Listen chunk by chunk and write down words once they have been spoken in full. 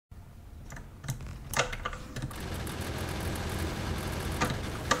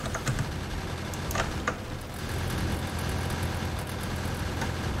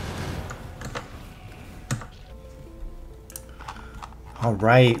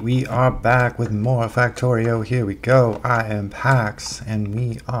Alright, we are back with more Factorio. Here we go. I am Pax, and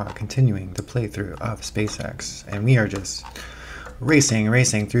we are continuing the playthrough of SpaceX. And we are just racing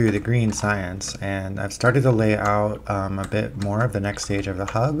through the green science. And I've started to lay out a bit more of the next stage of the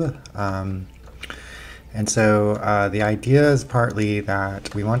hub. And so the idea is partly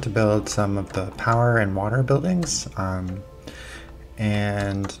that we want to build some of the power and water buildings.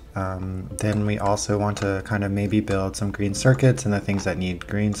 Then we also want to kind of maybe build some green circuits and the things that need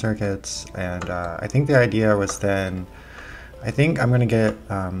green circuits. And I think the idea was then, I think I'm going to get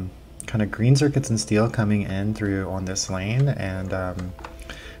kind of green circuits and steel coming in through on this lane and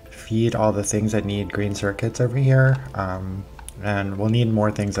feed all the things that need green circuits over here. And we'll need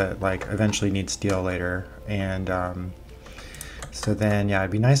more things that like eventually need steel later. And so then, yeah,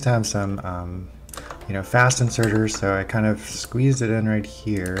 it'd be nice to have some you know, fast inserters, so I kind of squeezed it in right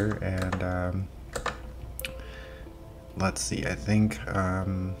here, and let's see, I think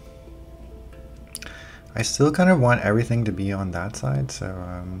I still kind of want everything to be on that side, so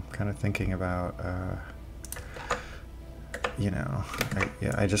I'm kind of thinking about, you know,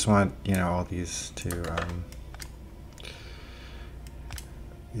 I just want, you know, all these to,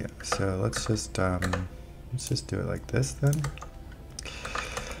 yeah, so let's just do it like this then.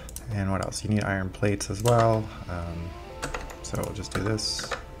 And what else? You need iron plates as well. So we'll just do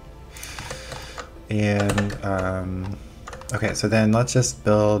this. And okay, so then let's just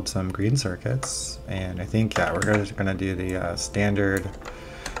build some green circuits. And I think, yeah, we're just gonna do the standard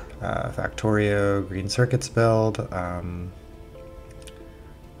Factorio green circuits build.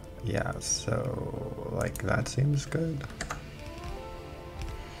 Yeah, so like that seems good.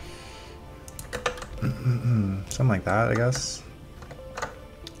 Something like that, I guess.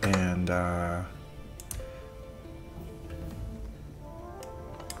 And now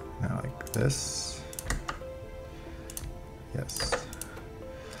like this, yes.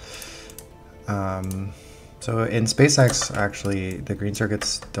 So in SpaceX, actually, the green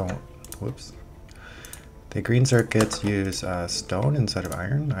circuits don't, whoops. The green circuits use stone instead of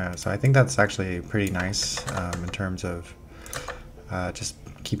iron. So I think that's actually pretty nice in terms of just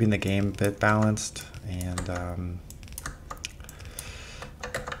keeping the game a bit balanced. And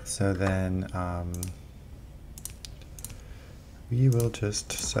so then we will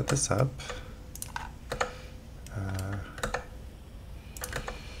just set this up.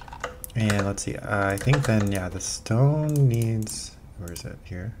 And let's see, I think then, yeah, the stone needs, where is it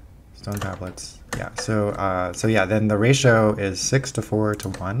here? Stone tablets. Yeah, so yeah, then the ratio is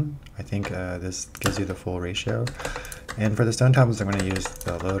 6:4:1. I think this gives you the full ratio. And for the stone tablets, I'm going to use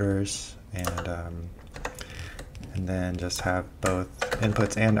the loaders and then just have both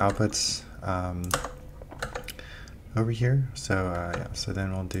inputs and outputs over here. So yeah, so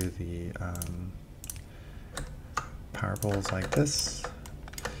then we'll do the power poles like this.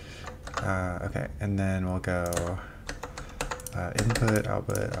 Okay, and then we'll go input,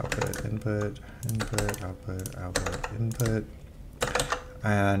 output, output, input, input, output, output, input.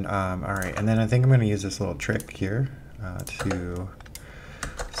 And all right, and then I think I'm going to use this little trick here to,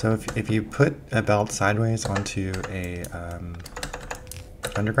 so if you put a belt sideways onto a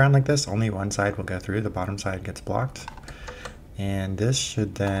underground like this, only one side will go through, the bottom side gets blocked. And this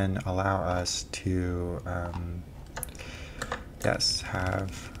should then allow us to, yes,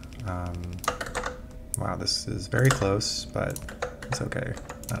 have, wow, this is very close, but it's okay,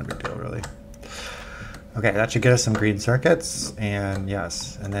 not a big deal really. Okay, that should get us some green circuits, and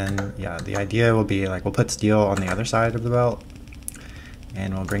yes, and then, yeah, the idea will be like we'll put steel on the other side of the belt,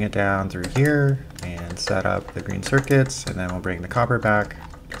 and we'll bring it down through here and set up the green circuits, and then we'll bring the copper back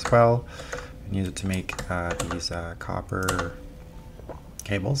as well and use it to make these copper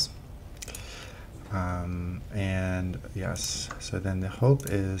cables. And yes, so then the hope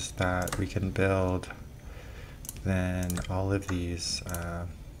is that we can build then all of these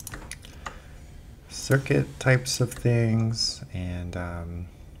circuit types of things, and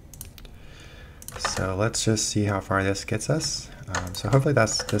so let's just see how far this gets us. So hopefully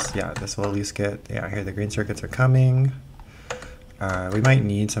that's this, yeah, this will at least get, yeah, here the green circuits are coming. We might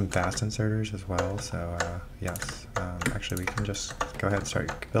need some fast inserters as well, so yes, actually we can just go ahead and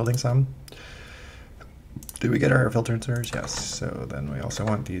start building some. Did we get our filter inserters? Yes, so then we also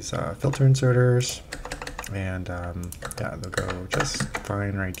want these filter inserters, and yeah, they'll go just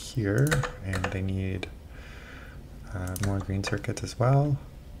fine right here, and they need more green circuits as well.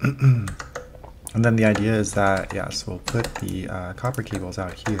 And then the idea is that, yes, we'll put the copper cables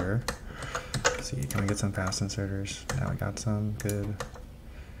out here. Let's see, can we get some fast inserters? Now we got some, good.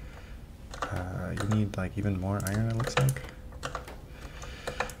 You need like even more iron, it looks like.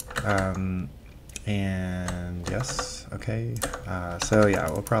 And yes, Okay, so yeah,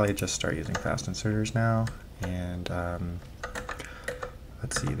 we'll probably just start using fast inserters now. And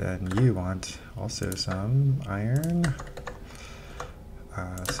let's see, then you want also some iron.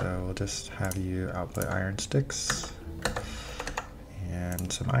 So we'll just have you output iron sticks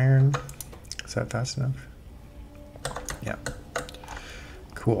and some iron. Is that fast enough? Yeah.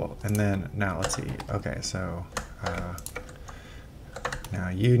 Cool. And then now let's see. Okay, so now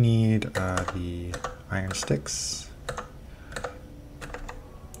you need the iron sticks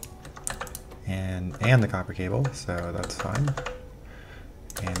and the copper cable, so that's fine.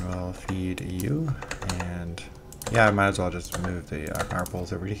 And we'll feed you, and yeah, I might as well just move the power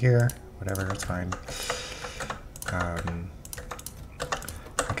poles over to here. Whatever, it's fine.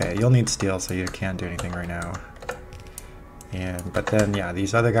 Okay, you'll need steel, so you can't do anything right now. But then, yeah,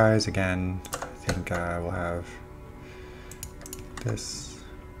 these other guys, again, I think we'll have this.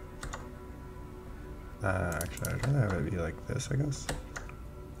 Actually, I'd rather have it be like this, I guess.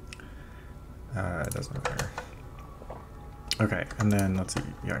 It doesn't matter. Okay, and then let's see,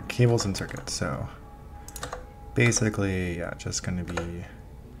 yeah, cables and circuits. So basically, yeah, just going to be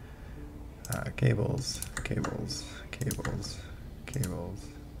cables, cables, cables, cables,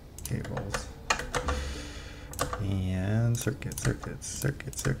 cables, and circuits, circuits,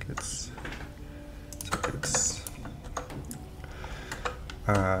 circuits, circuits, circuits.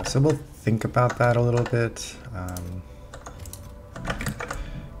 So we'll think about that a little bit.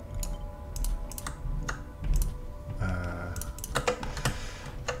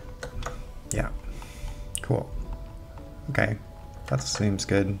 Yeah, cool. Okay, that seems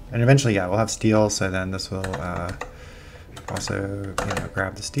good. And eventually, yeah, we'll have steel, so then this will also, you know,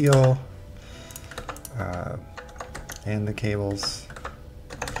 grab the steel and the cables.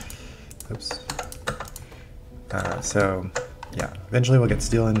 Oops. So yeah, eventually we'll get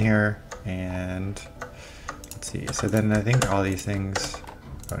steel in here, and let's see. So then I think all these things.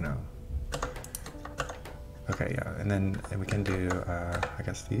 Oh no. Okay, yeah, and then we can do I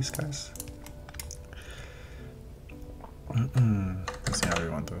guess these guys. Let's see how we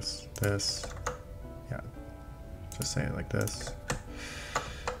want this. This, yeah, just say it like this.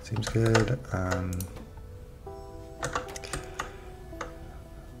 Seems good.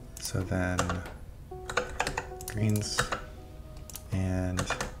 So then greens and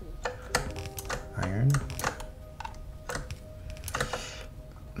iron.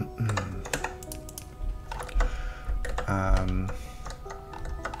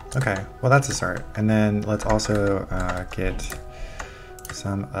 Okay, well that's a start. And then let's also get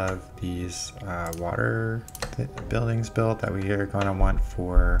some of these water buildings built that we are going to want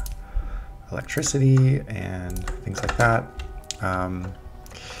for electricity and things like that.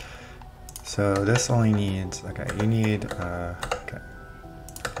 So this only needs, okay, you need to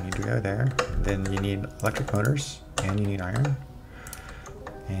go there. Then you need electric motors, and you need iron,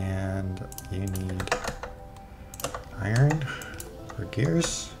 and you need iron for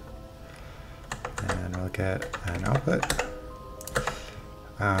gears. And we'll get an output.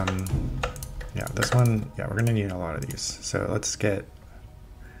 Yeah, this one, yeah, we're gonna need a lot of these. So let's get,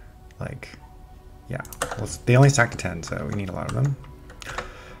 like, yeah, they only stack to 10, so we need a lot of them.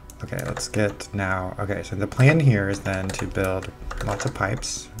 Okay, let's get now, okay, so the plan here is then to build lots of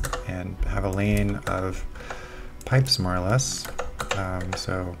pipes and have a lane of pipes, more or less.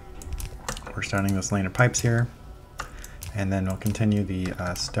 So we're starting this lane of pipes here, and then we'll continue the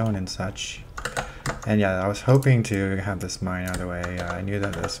stone and such. And yeah, I was hoping to have this mine out of the way. I knew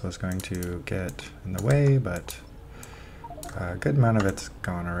that this was going to get in the way, but a good amount of it's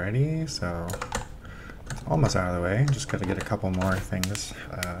gone already, so it's almost out of the way. Just got to get a couple more things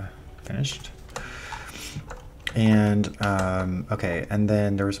finished. And okay, and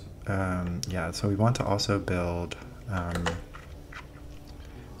then there was yeah, so we want to also build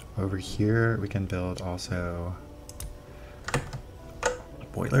over here. We can build also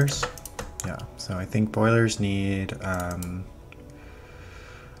boilers. Yeah, so I think boilers need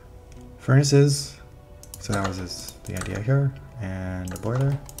furnaces. So that was the idea here, and a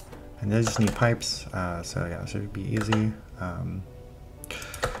boiler. And they just need pipes, so yeah, it should be easy.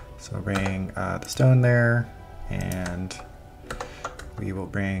 So we'll bring the stone there, and we will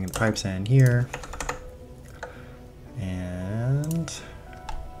bring the pipes in here, and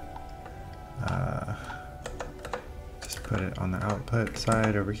just put it on the output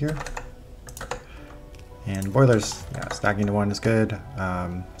side over here. And boilers, yeah, stacking to 1 is good.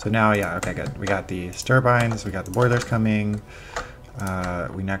 So now, yeah, okay, good. We got the turbines, we got the boilers coming.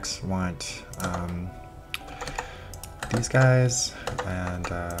 We next want these guys, and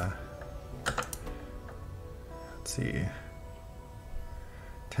let's see,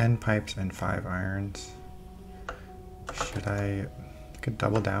 10 pipes and 5 irons. Should I could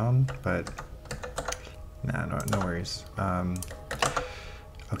double down, but nah, no worries.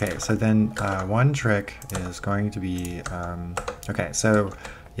 Okay, so then one trick is going to be, okay, so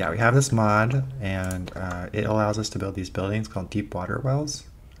yeah, we have this mod, and it allows us to build these buildings called deep water wells.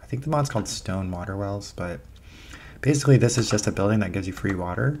 I think the mod's called stone water wells, but basically this is just a building that gives you free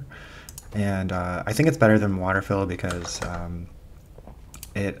water. And I think it's better than water fill because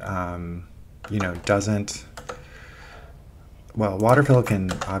it, you know, doesn't, well, water fill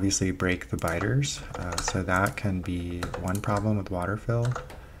can obviously break the biters, so that can be one problem with water fill.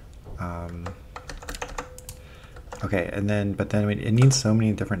 Okay, and then, but then it needs so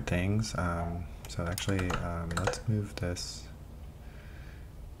many different things. So actually, let's move this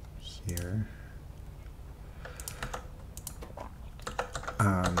here.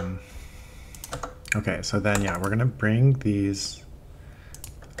 Okay, so then, yeah, we're gonna bring these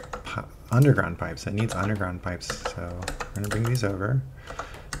underground pipes. It needs underground pipes, so we're gonna bring these over.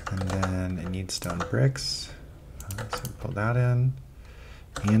 And then it needs stone bricks. So pull that in.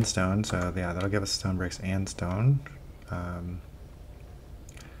 And stone, so yeah, that'll give us stone bricks and stone. So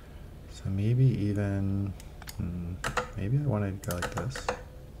maybe even, maybe I want to go like this.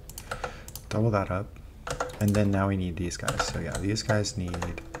 Double that up. And then now we need these guys. So yeah, these guys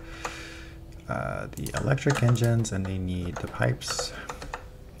need the electric engines and they need the pipes.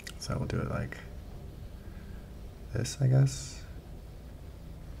 So we'll do it like this, I guess.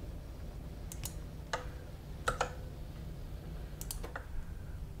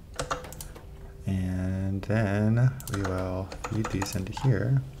 And then we will feed these into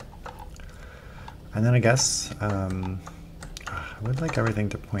here. And then I guess I would like everything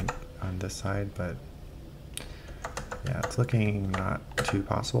to point on this side, but yeah, it's looking not too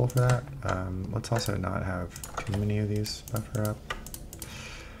possible for that. Let's also not have too many of these buffer up.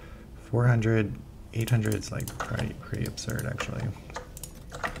 400, 800 is like pretty absurd actually.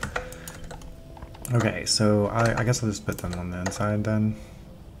 Okay, so I guess I'll just put them on the inside then.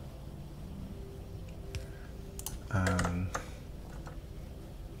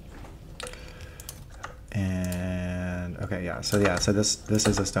 And okay, so this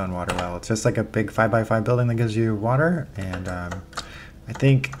is a stone water well. It's just like a big 5x5 building that gives you water, and I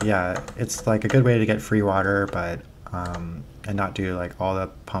think, yeah, it's like a good way to get free water, but and not do like all the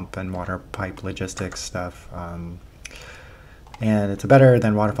pump and water pipe logistics stuff. And it's better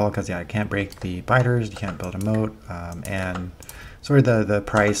than waterfall because, yeah, it can't break the biters, you can't build a moat, and sort of the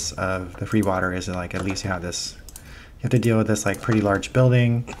price of the free water is like at least you have this, you have to deal with this like pretty large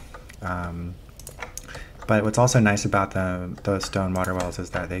building. But what's also nice about those stone water wells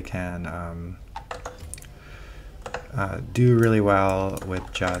is that they can do really well with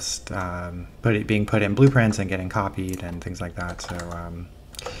just being put in blueprints and getting copied and things like that. So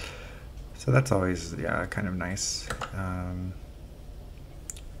so that's always, yeah, kind of nice. I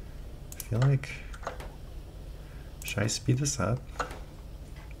feel like, should I speed this up?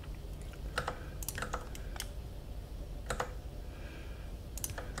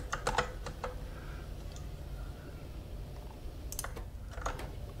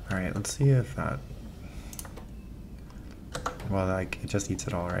 All right, let's see if that, well, like it just eats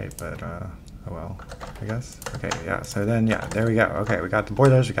it all, right? But oh well, I guess. Okay, yeah, so then, yeah, there we go. Okay, we got the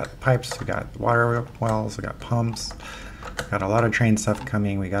boilers, we got the pipes, we got water wells, we got pumps, we got a lot of train stuff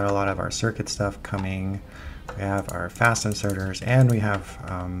coming, we got a lot of our circuit stuff coming, we have our fast inserters, and we have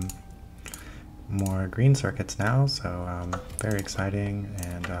more green circuits now, so very exciting.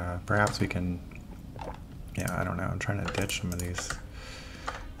 And perhaps we can, yeah, I don't know, I'm trying to ditch some of these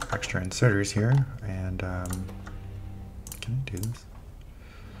extra inserters here, and can I do this?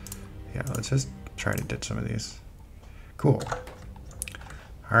 Yeah, let's just try to ditch some of these. Cool.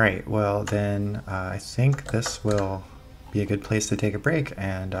 All right, well then I think this will be a good place to take a break,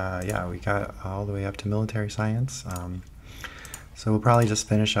 and yeah, we got all the way up to military science. So we'll probably just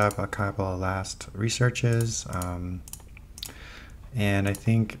finish up a couple of last researches, and I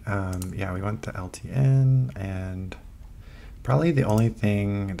think, yeah, we went to LTN, and probably the only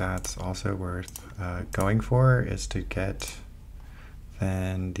thing that's also worth going for is to get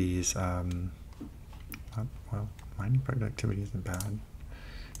then these, well, mining productivity isn't bad.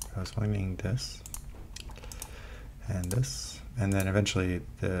 I was wanting this, and then eventually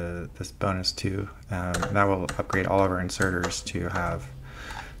this bonus too. That will upgrade all of our inserters to have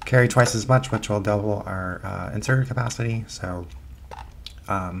carry twice as much, which will double our inserter capacity. So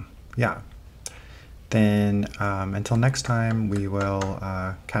yeah. Then until next time, we will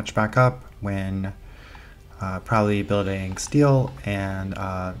catch back up when probably building steel and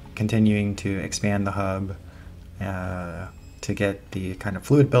continuing to expand the hub to get the kind of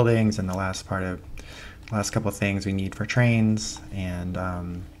fluid buildings and the last part of last couple of things we need for trains, and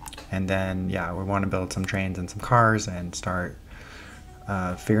then yeah, we want to build some trains and some cars and start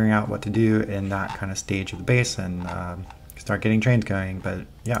figuring out what to do in that kind of stage of the base, and start getting trains going. But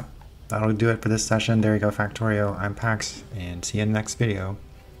yeah, that'll do it for this session. There you go, Factorio. I'm Pax, and see you in the next video.